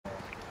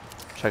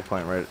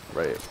checkpoint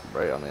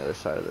right on the other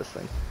side of this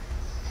thing.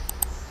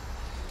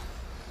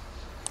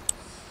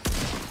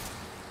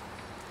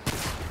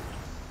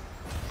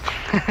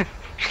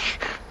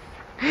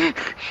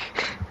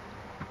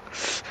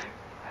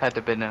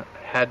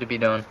 Had to be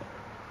done.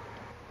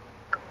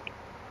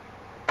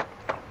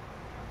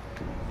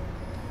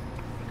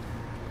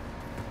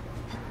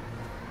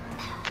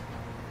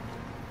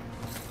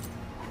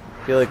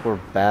 I feel like we're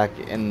back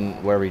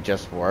in where we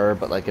just were,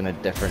 but like in a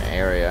different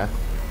area.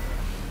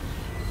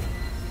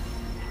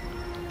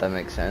 That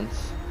makes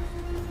sense.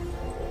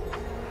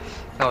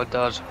 Oh, it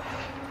does.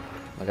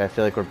 Like I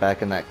feel like we're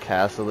back in that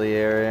castle-y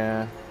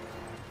area.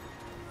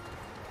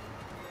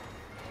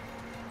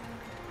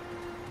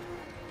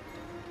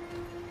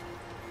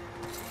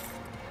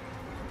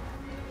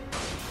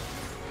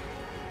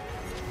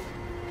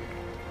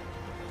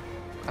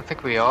 I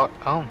think we are.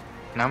 Oh,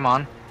 never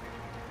mind.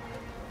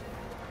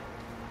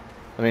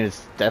 I mean,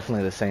 it's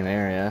definitely the same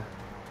area.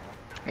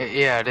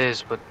 Yeah, it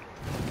is, but.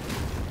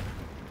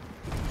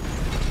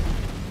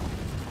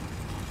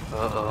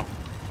 Uh-oh.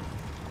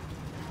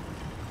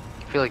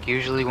 I feel like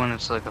usually when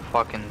it's like a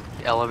fucking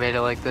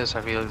elevator like this,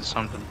 I feel like there's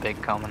something big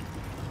coming.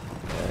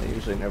 Yeah,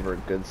 usually never a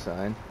good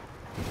sign.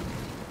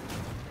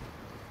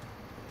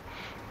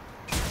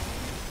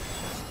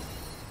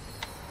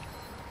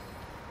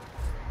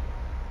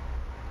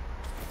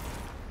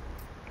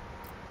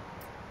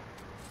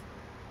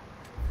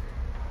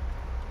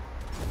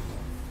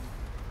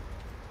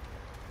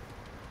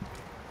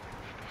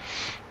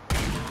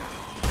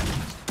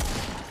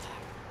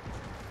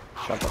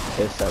 Shot the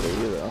piss out of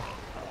you though.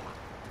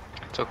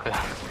 It's okay.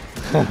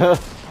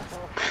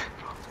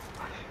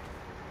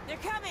 They're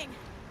coming.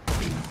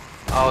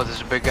 Oh, there's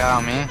a big guy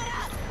on me.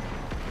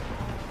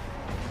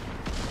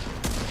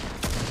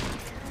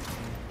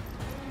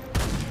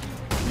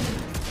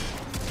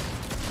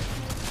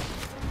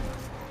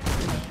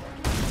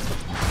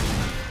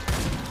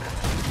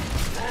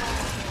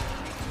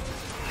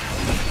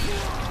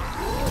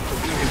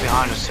 He's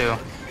behind us too.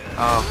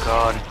 Oh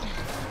god.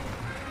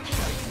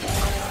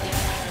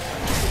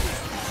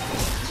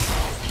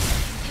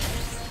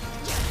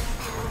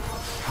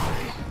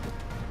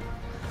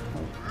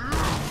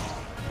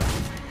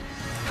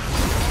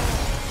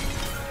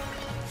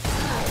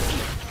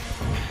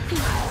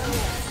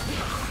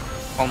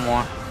 One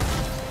more.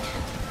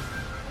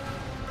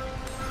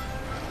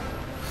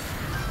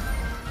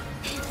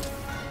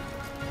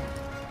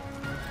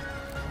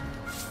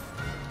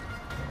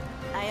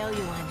 I owe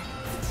you one.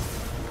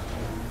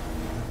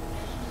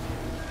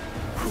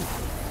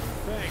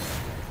 Thanks.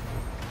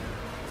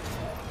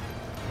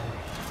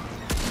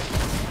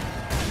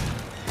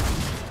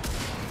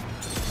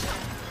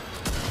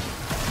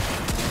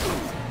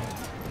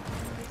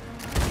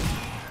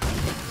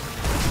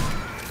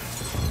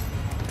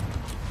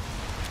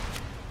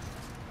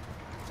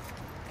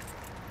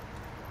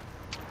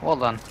 Well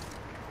done.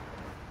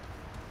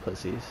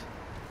 Pussies.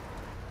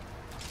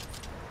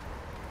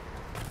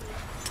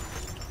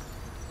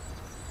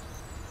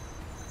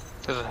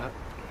 There's a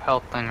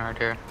health thing right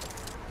here.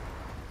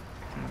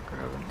 I'm gonna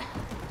grab it.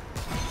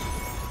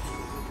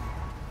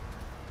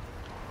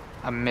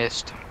 I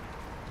missed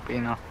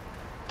being a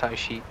tie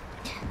sheet.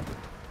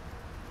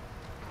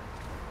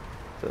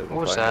 So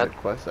What was find a that?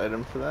 quest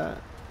item for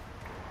that.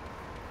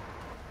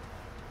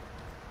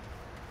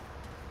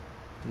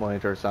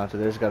 Monitor Santa,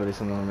 there's gotta be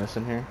something we're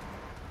missing here.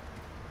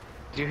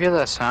 Did you hear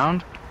that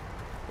sound?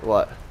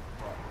 What?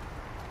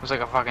 It was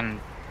like a fucking,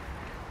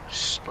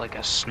 like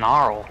a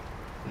snarl.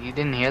 You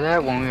didn't hear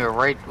that when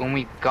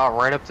we got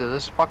right up to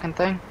this fucking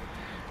thing?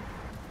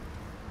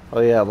 Oh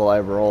yeah, well I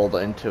rolled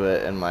into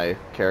it and my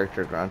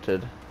character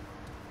grunted.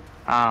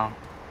 Oh.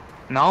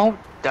 No,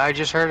 I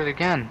just heard it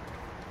again.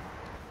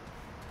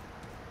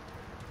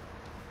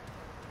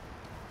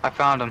 I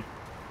found him.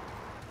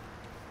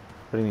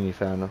 What do you mean you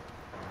found him?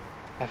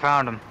 I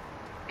found him.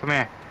 Come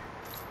here.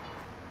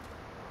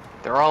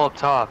 They're all up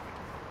top.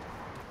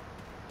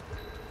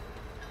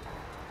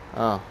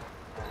 Oh.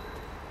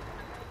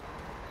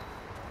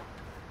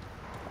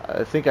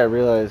 I think I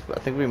realized, I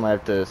think we might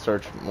have to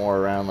search more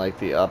around like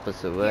the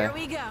opposite way. Here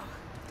we go.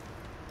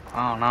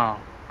 I don't know,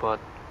 but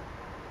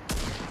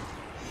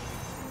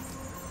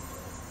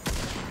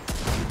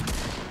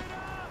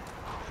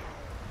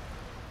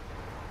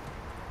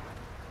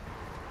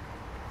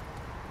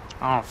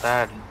I don't know if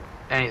that had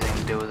anything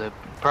to do with it.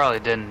 Probably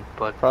didn't,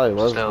 but Probably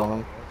was still.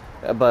 one.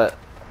 Yeah, but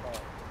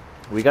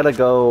we gotta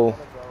go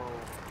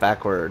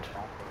backward.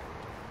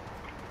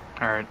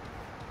 Alright.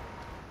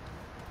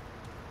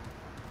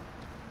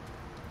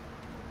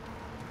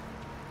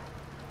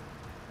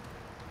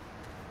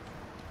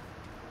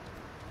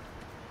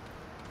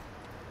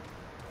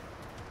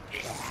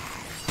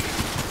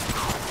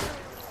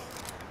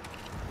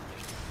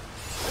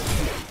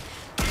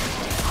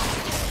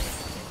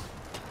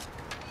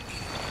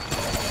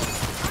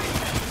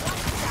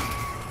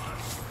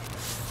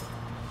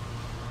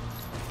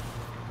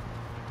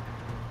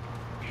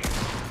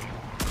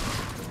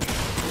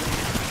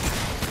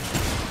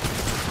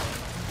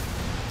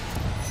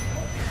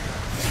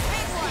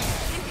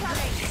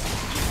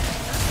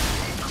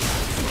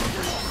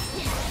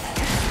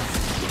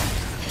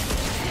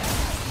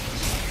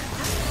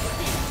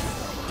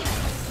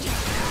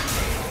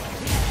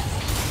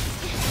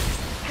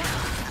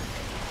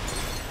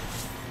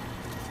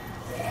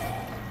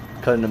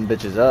 cutting them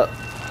bitches up.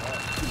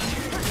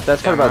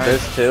 Best part Damn about right.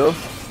 this too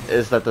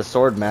is that the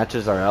sword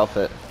matches our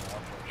outfit.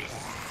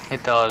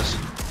 It does.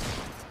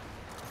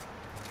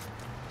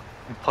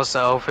 And plus the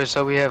outfits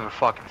that we have are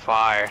fucking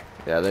fire.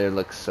 Yeah, they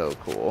look so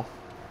cool.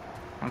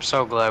 I'm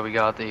so glad we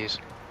got these.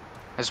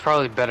 It's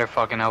probably better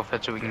fucking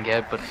outfits that we can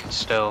get, but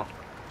still.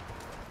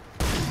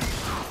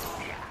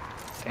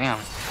 Damn.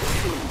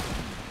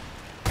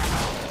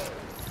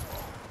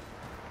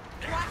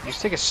 You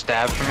just take a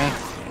stab from me?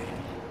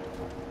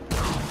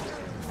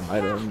 I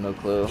have no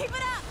clue. Keep it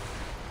up.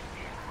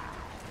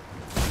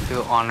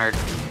 Feel honored.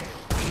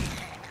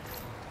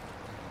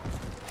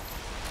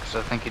 Cause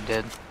I think you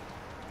did.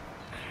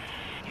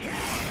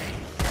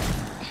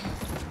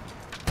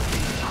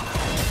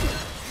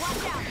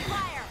 Watch out,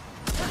 fire.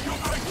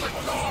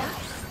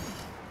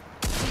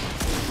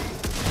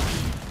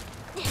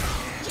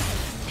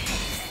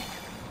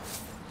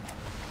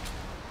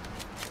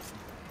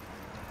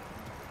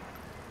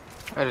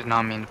 I did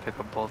not mean to pick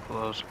up both of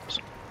those.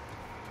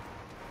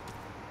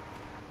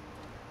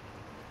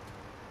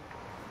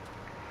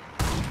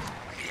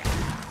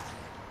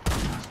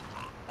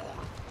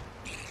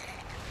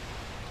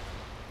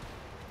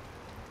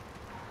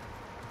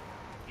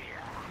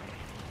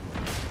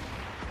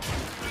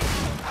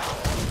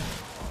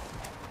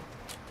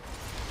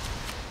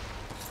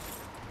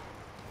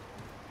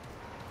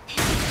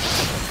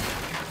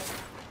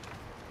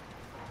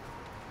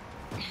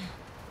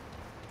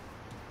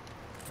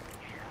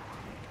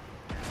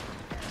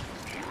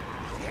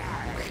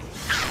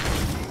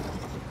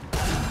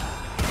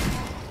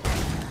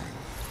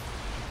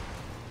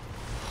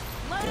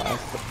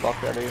 Blast the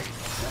fuck out of you.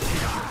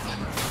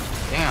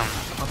 Damn,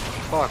 what the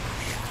fuck?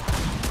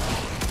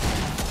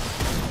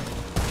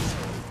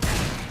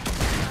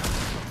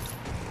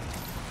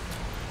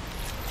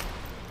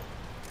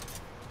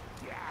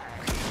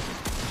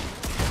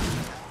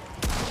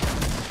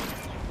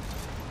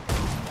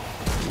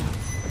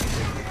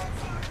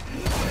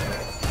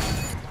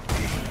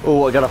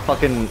 Oh, I got a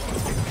fucking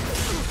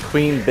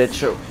queen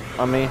bitch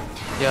on me.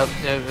 Yep.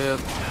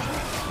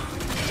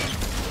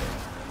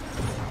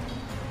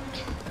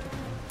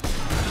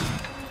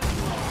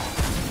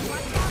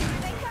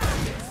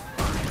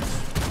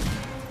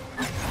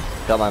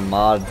 Got my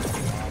mod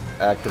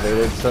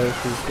activated, so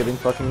she's getting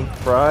fucking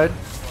fried.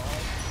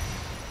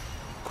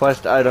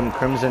 Quest item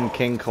Crimson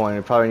King coin.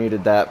 We probably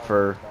needed that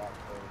for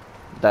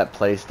that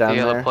place down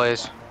The there. other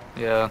place.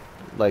 Yeah.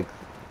 Like,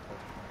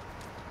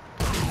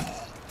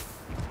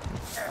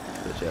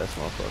 bitch ass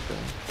motherfucker.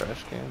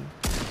 Trash can.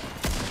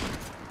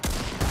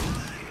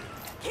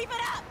 Keep it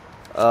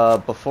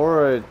up.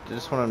 Before I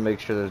just want to make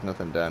sure there's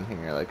nothing down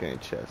here, like any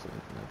chests or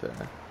anything like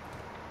that.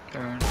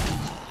 Alright.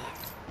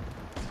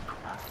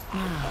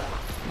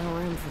 No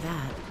room for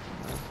that.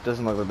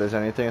 Doesn't look like there's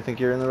anything. I think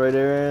you're in the right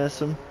area.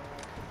 Some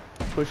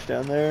push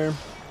down there.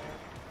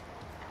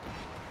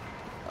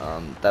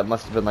 That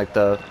must have been like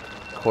the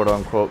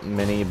quote-unquote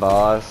mini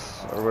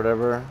boss or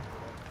whatever.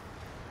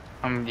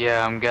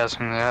 Yeah, I'm guessing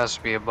there has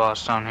to be a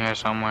boss down here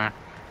somewhere.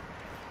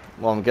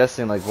 Well, I'm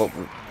guessing like what.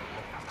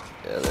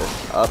 Yeah,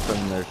 there's up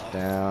and there's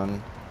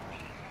down.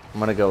 I'm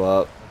gonna go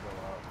up.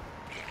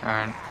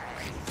 Alright.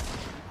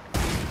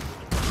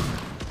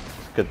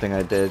 Good thing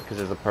I did, because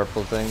there's a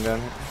purple thing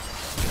down here.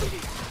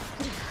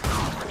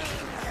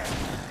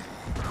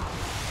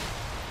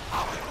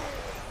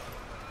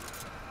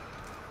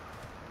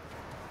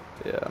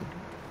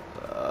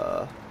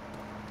 Yeah.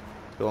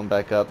 Going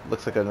back up.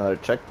 Looks like another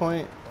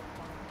checkpoint.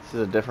 This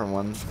is a different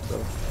one, so.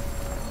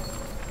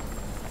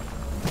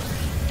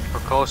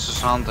 We're close to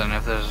something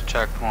if there's a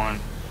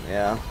checkpoint.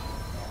 Yeah.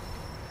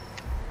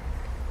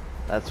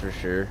 That's for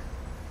sure.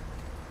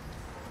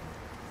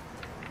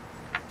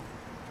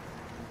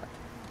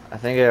 I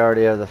think I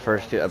already have the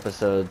first 2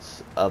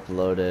 episodes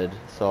uploaded,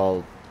 so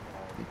I'll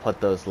put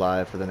those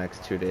live for the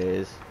next 2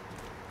 days.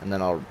 And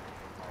then I'll...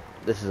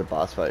 This is a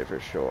boss fight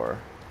for sure.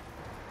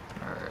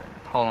 Alright,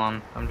 hold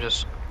on. I'm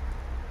just...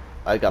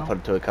 I got put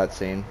into a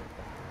cutscene.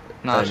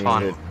 No, that's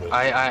fine. needed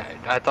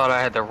I thought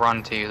I had to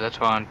run to you. That's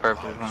why I'm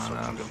perfectly fine.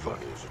 I don't give a fuck.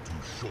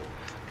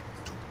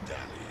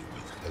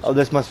 Oh,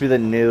 this must be the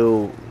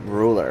new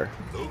ruler.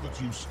 Know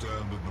that you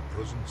stand in the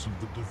presence of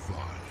the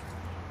divine.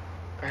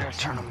 I gotta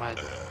turn on my Heir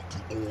to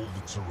all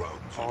that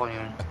surrounds you,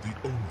 volume. and the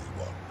only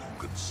one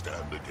who can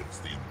stand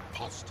against the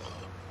imposter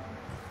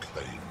who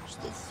claims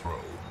the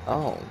throne.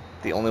 Oh,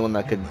 the only one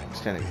that could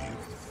stand it. Be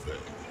of the fae,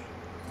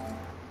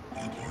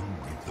 yet you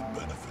reap the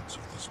benefits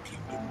of this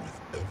kingdom with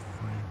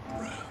every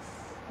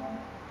breath.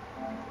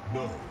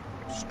 No,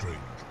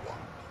 strange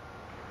one,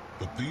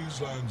 but these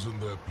lands and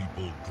their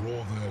people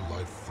draw their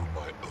life from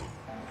my own,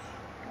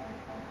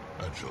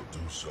 and shall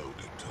do so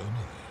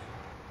eternally.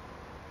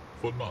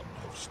 For none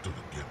have stood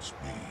against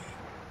me.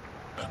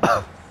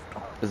 And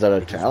Is that a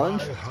it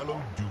challenge? is my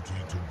hallowed duty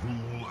to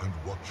rule and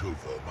watch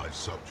over my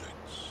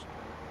subjects.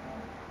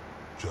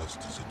 Just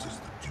as it is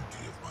the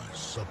duty of my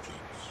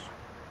subjects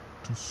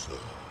to serve.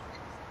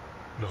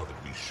 Now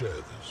that we share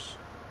this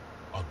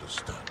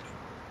understanding,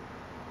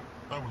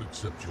 I will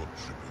accept your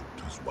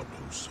tribute as one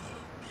who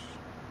serves.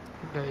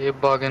 Yeah, you're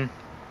bugging.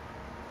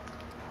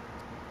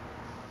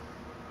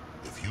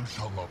 If you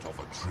shall not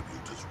offer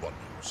tribute as one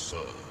who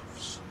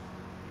serves,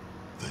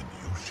 then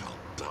you shall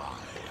die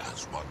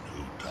as one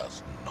who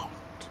does not.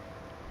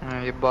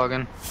 Yeah, you're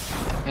bugging.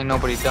 Ain't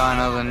nobody dying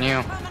other than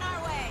you. Coming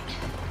our way.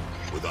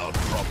 Without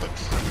proper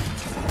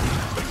tribute,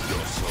 make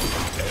yourself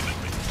an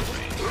enemy to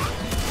me.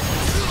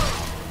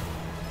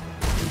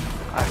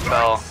 I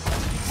fell.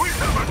 We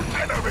have an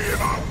enemy in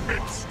our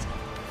midst.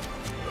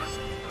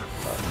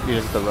 You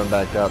just have to run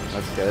back up.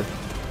 That's good.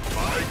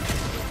 I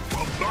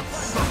will not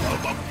suffer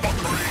the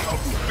mockery of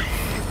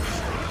thieves.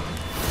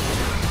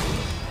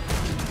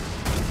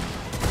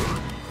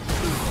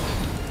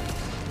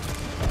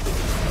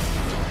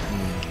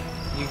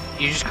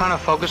 You just kind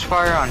of focus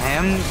fire on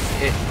him.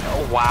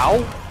 Oh,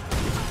 wow.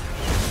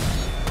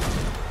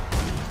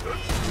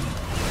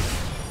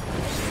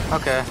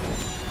 Okay.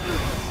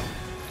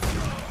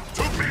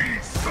 To be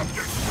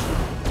subject.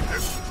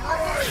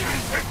 Destroy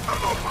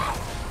eternal power.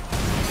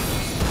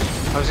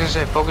 I was gonna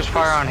say focus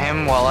fire on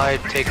him while I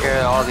take care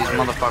of all these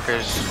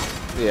motherfuckers.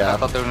 Yeah. I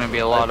thought there was gonna be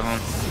a lot of them.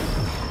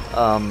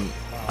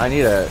 I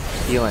need a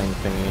healing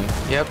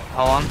thingy. Yep,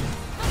 hold on.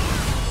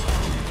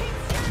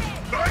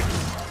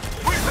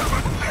 We have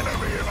an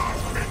enemy in our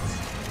midst.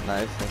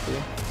 Nice, thank you.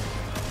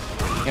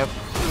 Yep.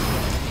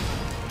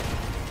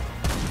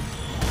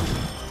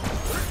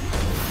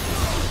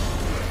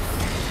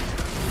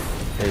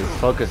 He's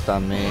focused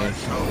on me.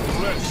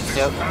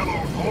 Yep.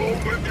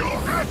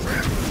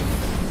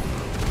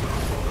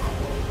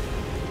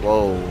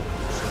 Whoa.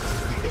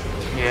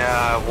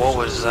 Yeah, what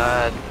was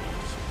that?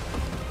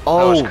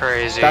 Oh, was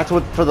crazy. That's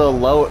what for the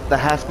low. That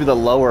has to be the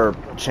lower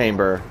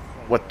chamber.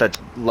 What the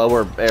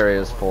lower area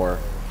is for.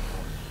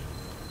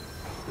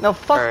 No,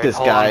 fuck Alright, this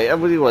hold guy. on.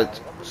 Everybody would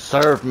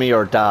serve me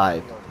or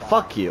die.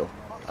 Fuck you.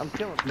 I'm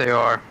killing. They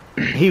are.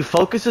 He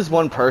focuses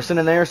one person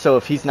in there, so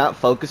if he's not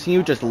focusing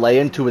you, just lay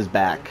into his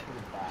back.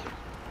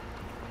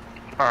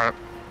 Alright.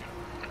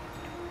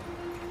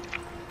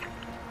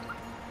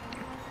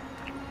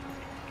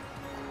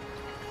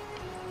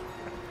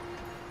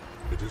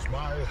 It is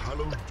my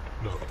hallowed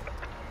no.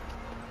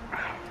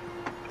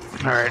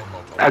 Alright.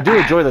 I do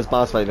enjoy this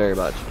boss fight very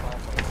much.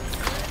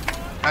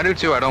 I do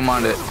too, I don't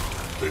mind it.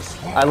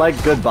 I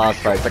like good boss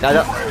fights. Like I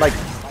don't like.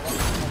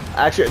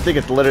 Actually, I think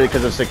it's literally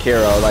because of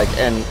Sekiro, like,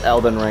 and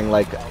Elden Ring.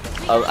 Like,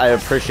 I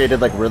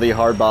appreciated like really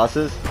hard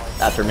bosses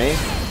after me.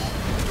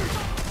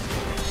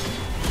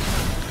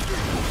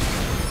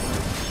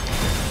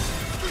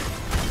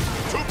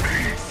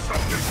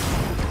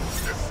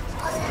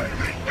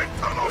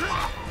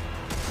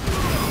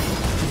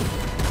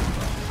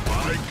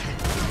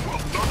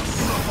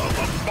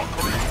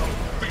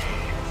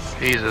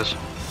 Jesus.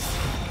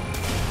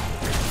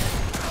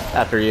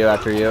 After you.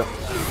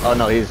 Oh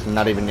no, he's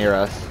not even near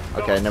us.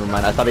 Okay, never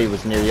mind. I thought he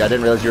was near you. I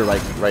didn't realize you were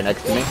like right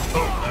next to me.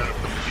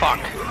 Fuck.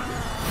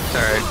 It's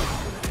alright.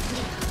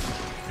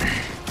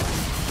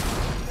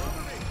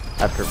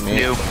 After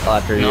me. Nope. Oh,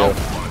 after Nope.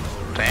 you.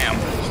 Damn.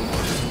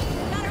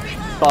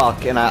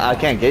 Fuck, and I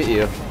can't get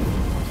you.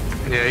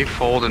 Yeah, he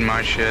folded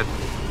my shit.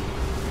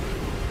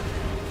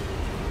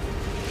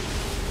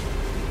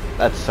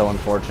 That's so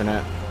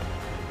unfortunate.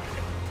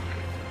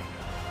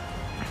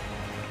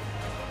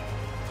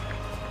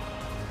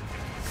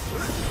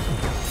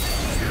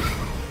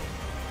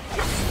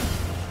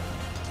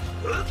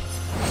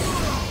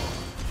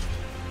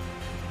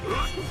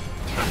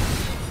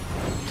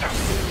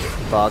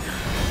 Fuck.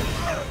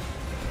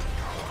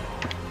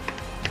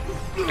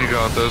 You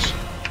got this.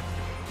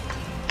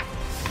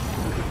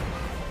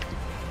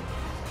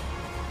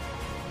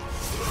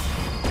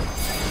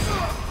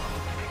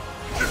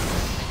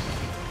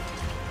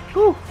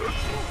 Whew.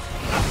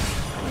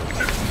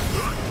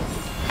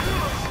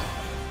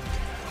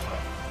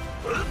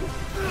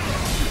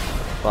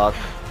 Fuck.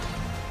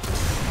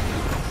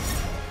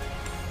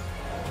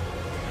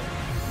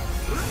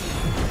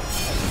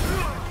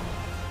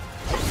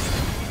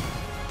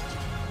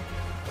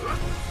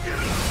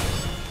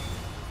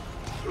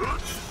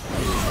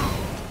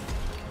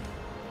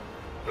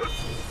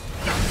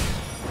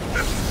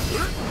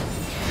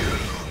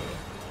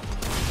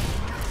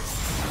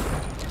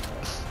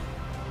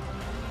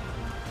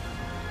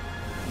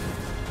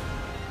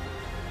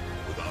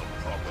 Without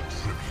proper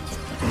tribute,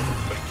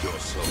 make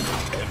yourself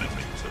an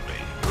enemy to me.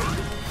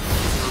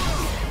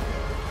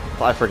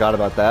 I forgot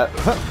about that.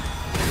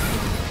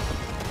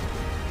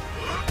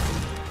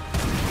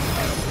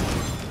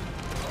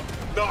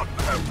 Not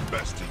have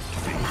bested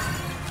me.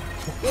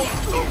 What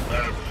so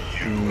have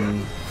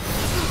you?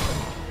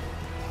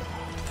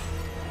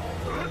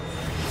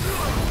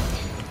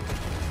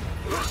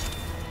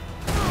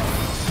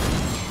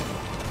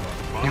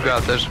 You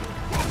got this.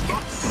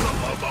 Not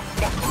suffer the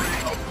mockery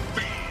of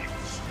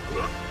thieves.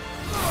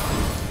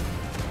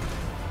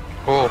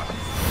 Oh.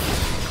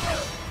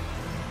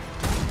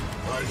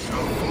 I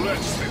shall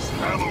bless this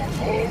hallowed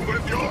hole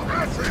with your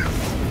ashes.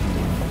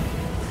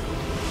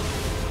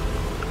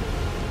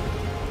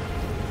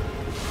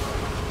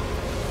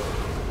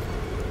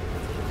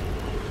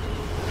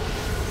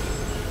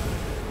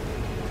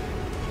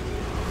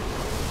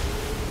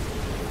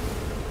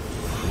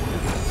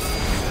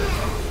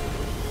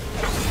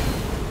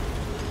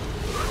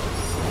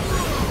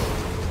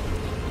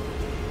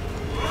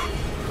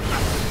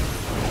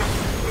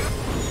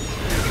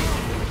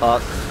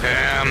 Fuck.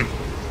 Damn.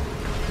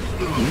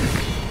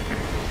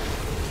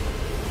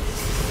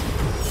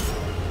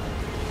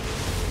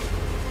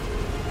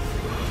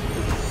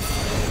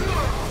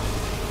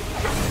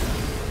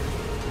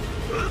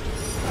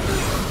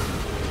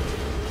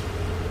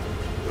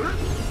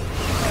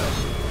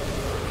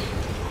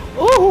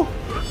 Ooh.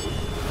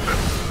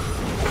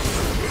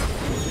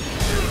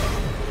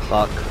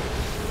 Fuck.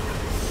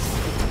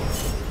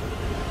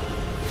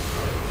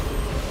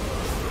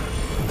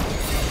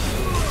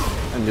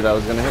 I knew that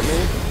was gonna hit me.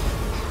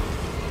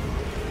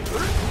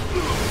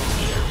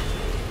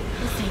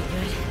 This ain't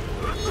good.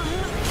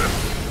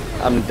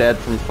 I'm dead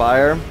from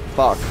fire.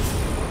 Fuck.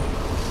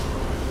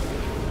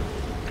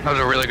 That was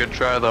a really good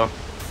try, though.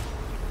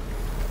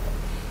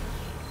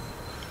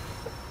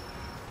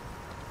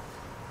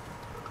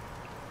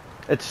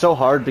 It's so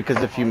hard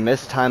because if you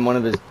mistime one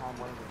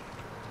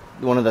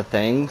of the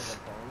things,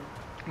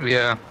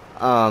 Yeah.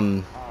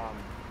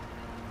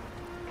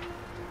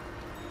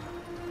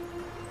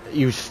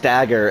 you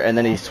stagger and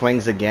then he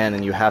swings again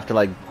and you have to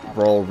like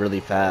roll really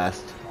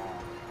fast.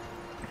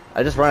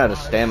 I just run out of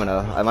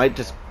stamina. I might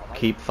just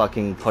keep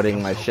fucking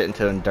putting my shit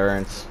into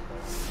endurance.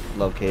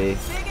 Low key.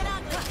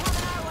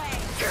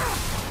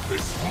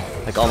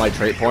 Like all my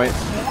trait points.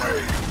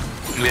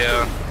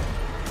 Yeah.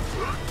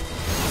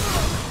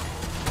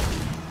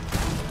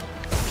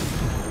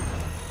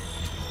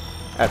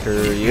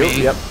 After you?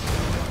 Me? Yep.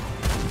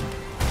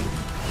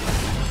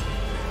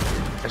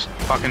 I just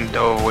fucking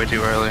dove way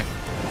too early.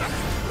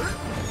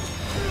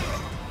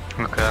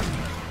 Okay.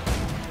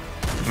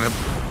 Yep.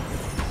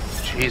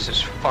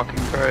 Jesus fucking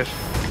Christ.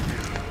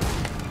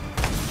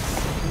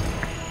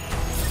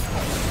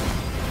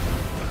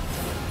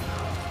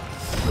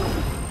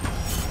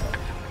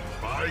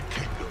 My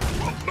kingdom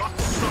will not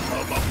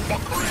suffer the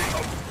mockery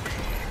of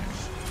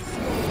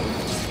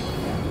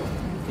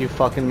thieves. You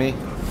fucking me?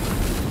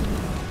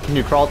 Can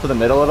you crawl to the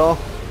middle at all?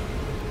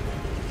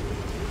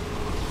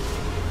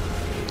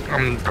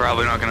 I'm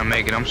probably not gonna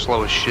make it. I'm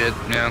slow as shit.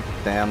 Yeah.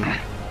 Damn.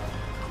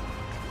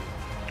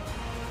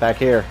 Back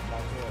here.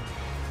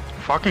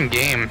 Fucking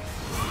game.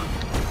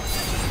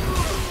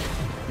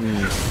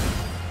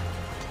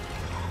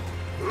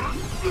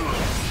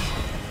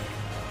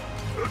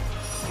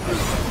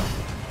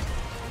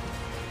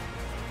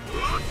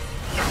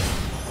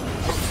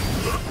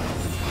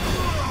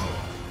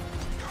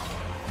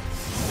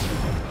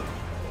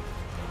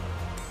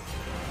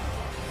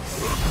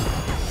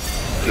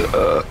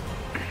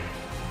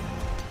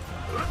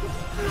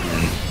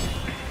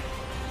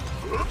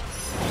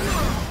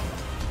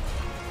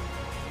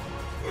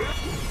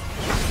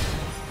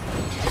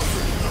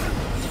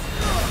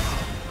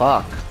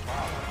 Fuck.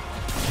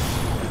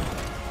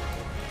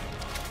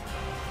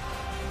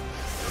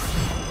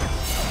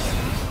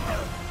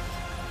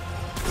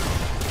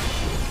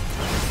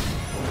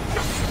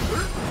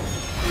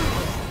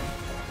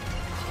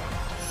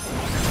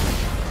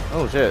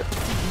 Oh shit.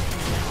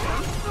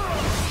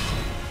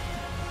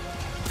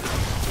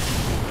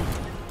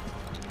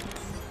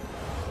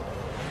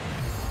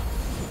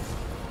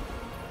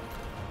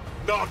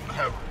 None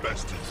have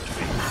bested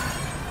me.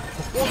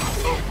 What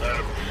so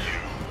have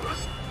you?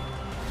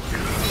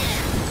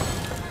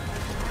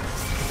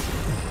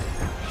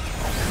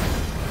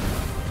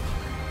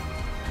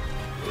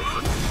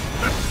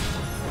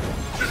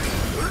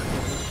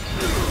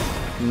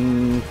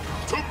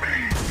 To me,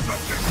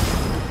 subject.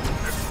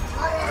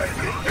 Pride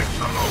in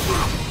victory.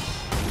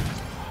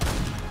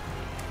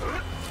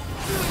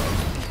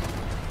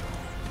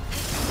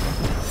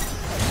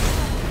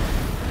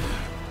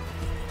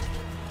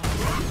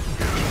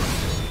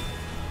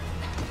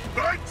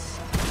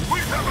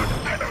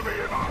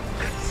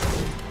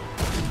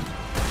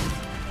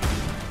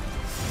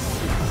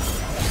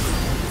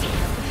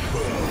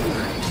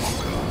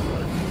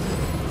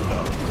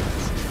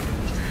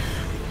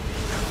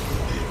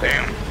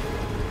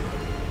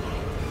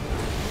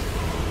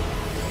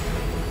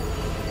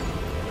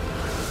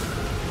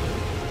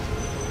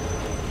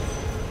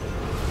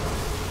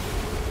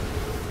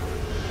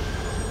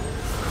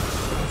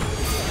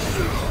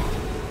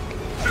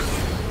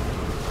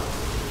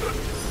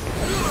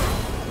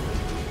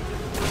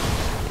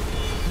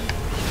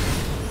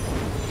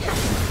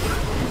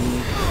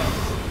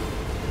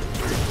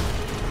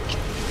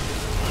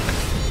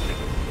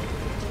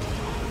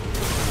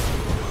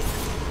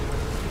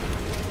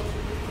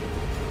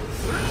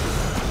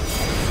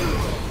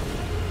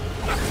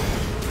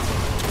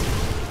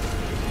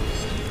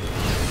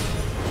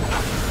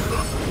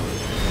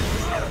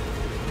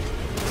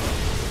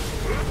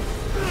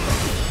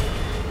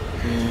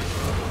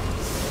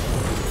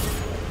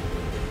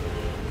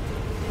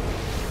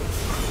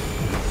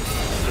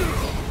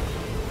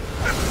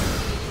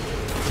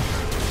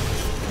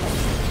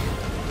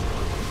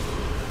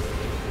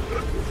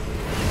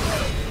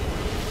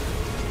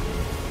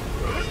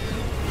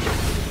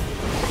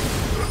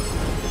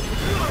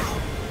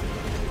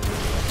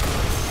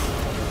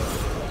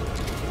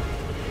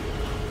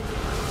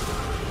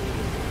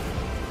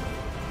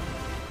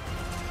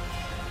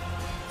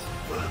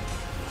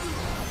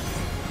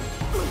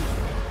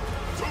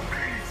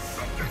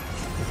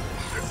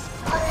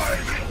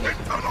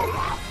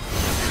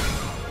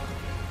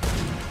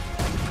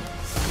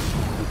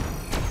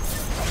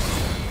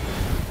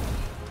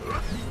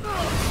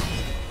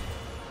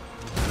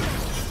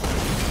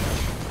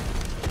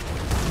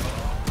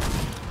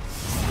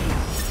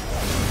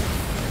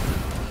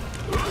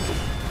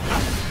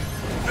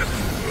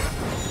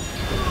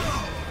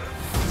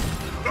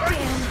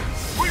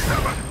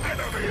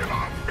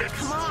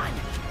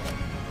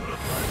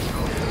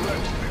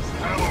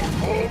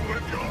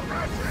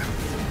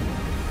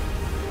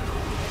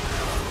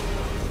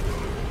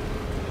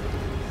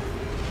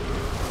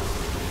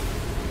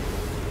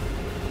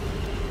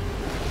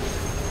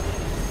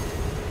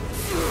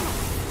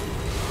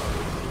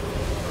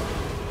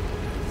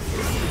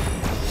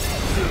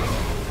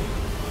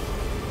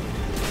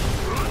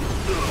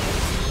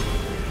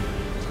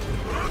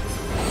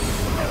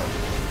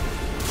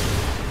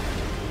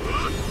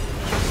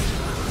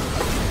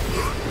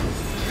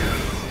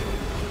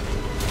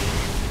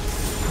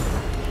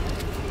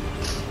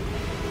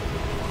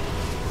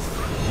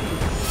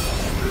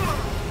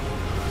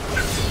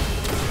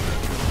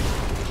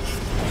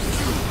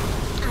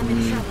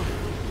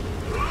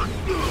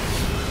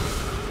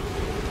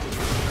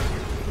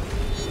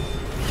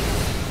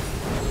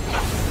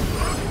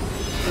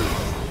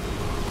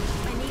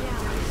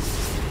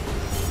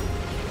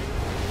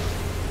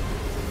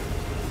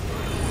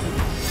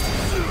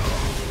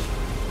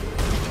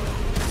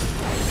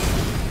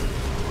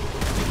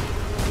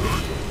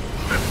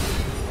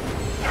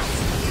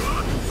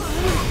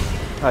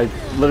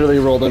 literally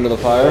rolled into the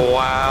fire.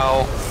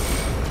 Wow.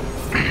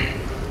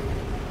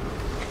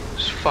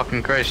 Just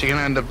fucking Christ, you're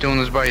gonna end up doing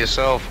this by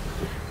yourself.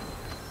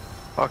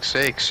 Fuck's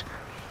sakes.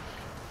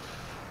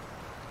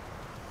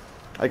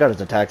 I got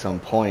his attacks on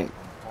point.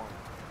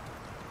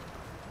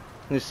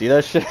 You see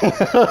that shit?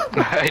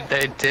 I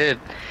did.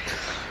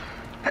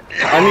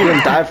 I didn't even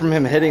die from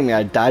him hitting me.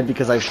 I died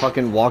because I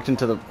fucking rolled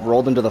into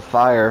the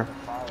fire.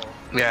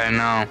 Yeah, I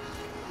know.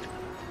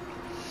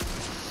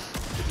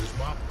 It is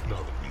marked now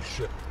that we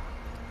ship.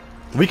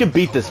 We can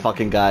beat this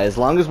fucking guy as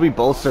long as we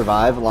both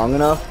survive long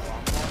enough.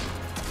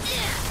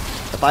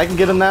 If I can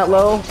get him that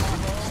low. Make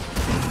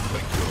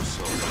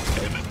yourself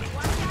an enemy.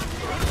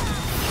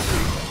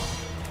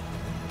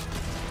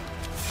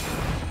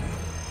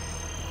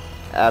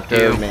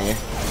 After You. me.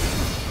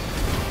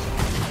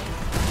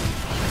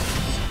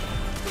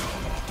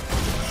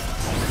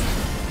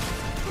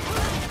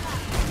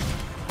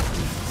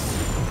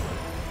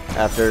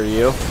 After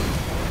you.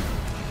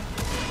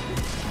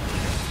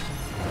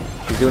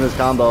 He's doing his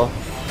combo.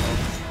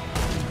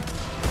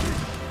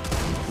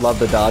 Love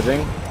the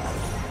dodging.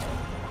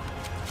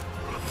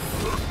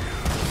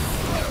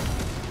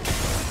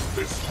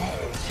 This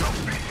hall shall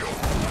be your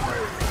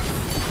grave.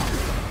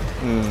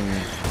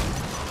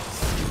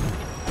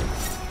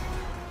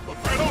 The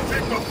penalty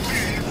for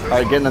thieves.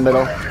 Alright, get in the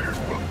middle.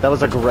 That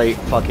was a great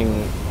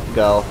fucking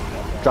go.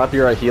 Drop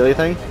your Healy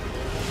thing.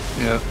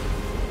 Yeah.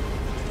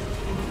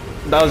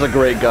 That was a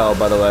great go,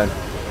 by the way.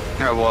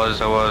 I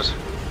was.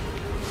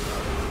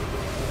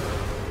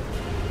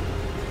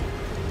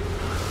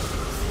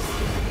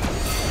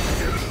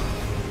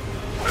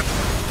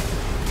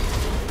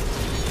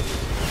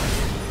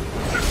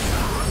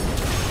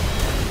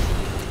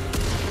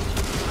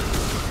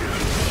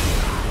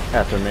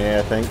 After me,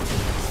 I think.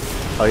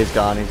 Oh, he's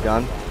gone.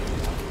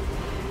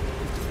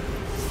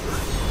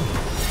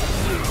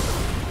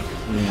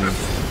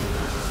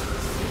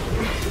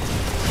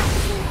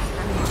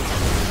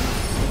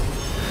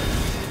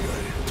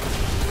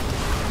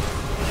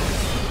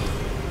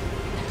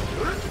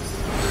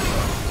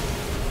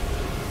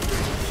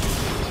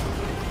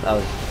 That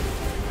was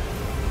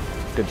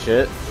good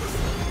shit.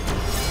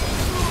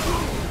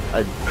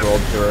 I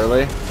rolled too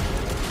early.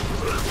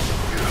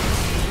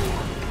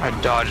 I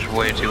dodged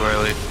way too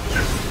early.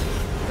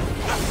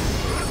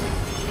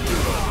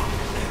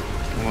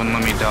 Wouldn't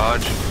let me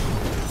dodge.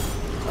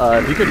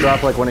 If you could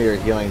drop like one of your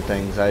healing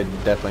things, I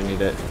definitely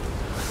need it.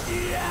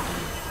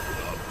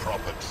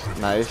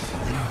 Nice.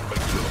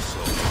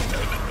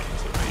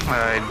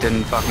 I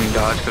didn't fucking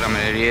dodge because I'm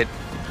an idiot.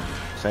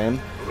 Same.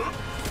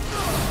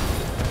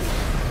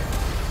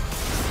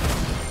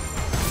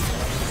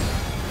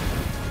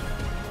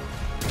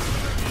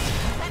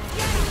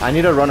 I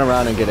need to run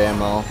around and get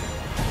ammo.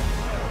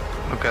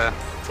 Okay.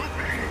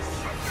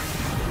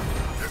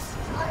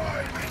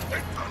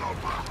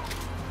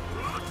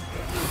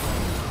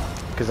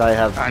 Because I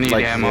have I need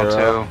like ammo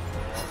 0. too.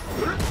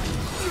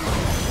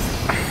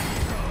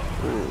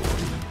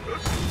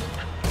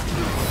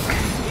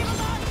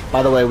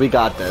 By the way, we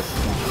got this.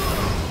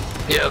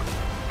 Yep.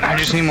 I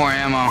just need more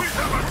ammo.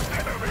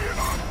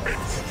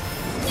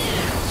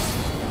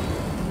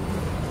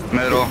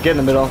 Middle. Get in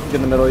the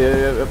middle.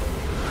 Yeah.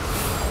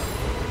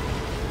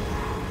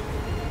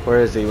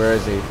 Where is he?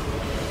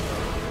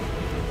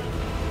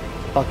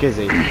 Fuck is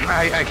he?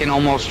 I can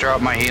almost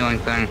drop my healing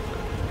thing.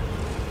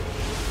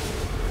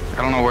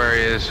 I don't know where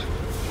he is.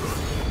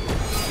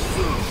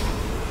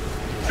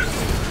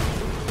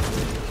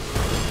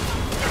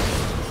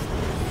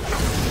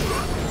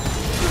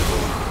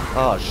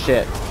 Oh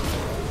shit.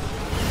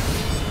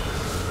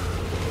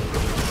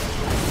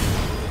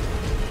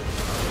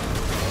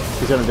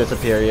 He's gonna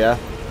disappear, yeah?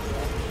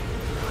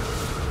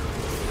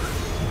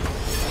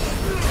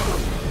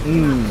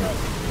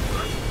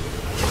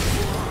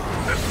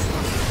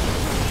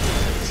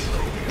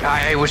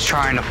 I was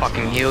trying to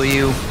fucking heal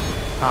you.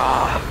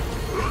 Ah.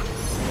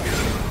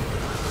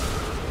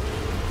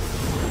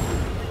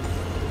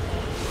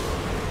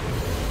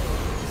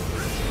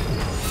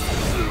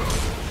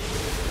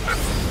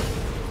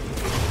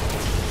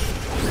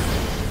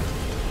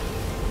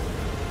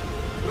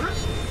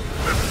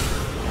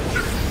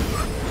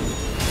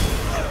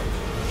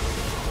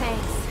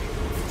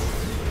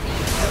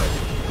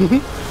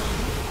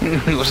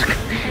 It was.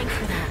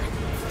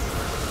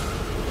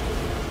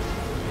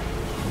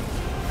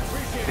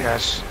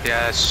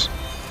 Yes.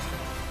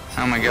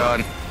 Oh my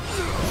god.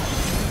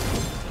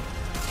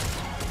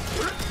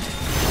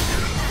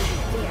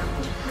 Damn,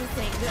 this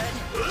ain't good.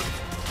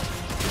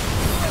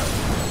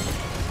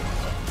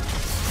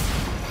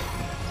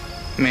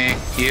 Me,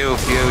 you.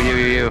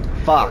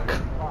 Fuck.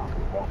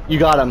 You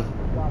got him.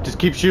 Just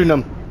keep shooting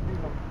him.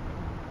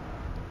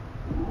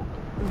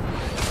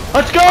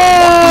 Let's go!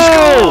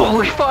 Oh,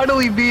 we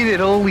finally beat it.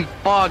 Holy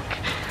fuck.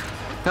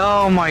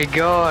 Oh my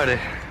god.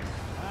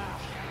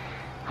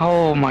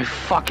 Oh my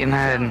fucking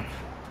head.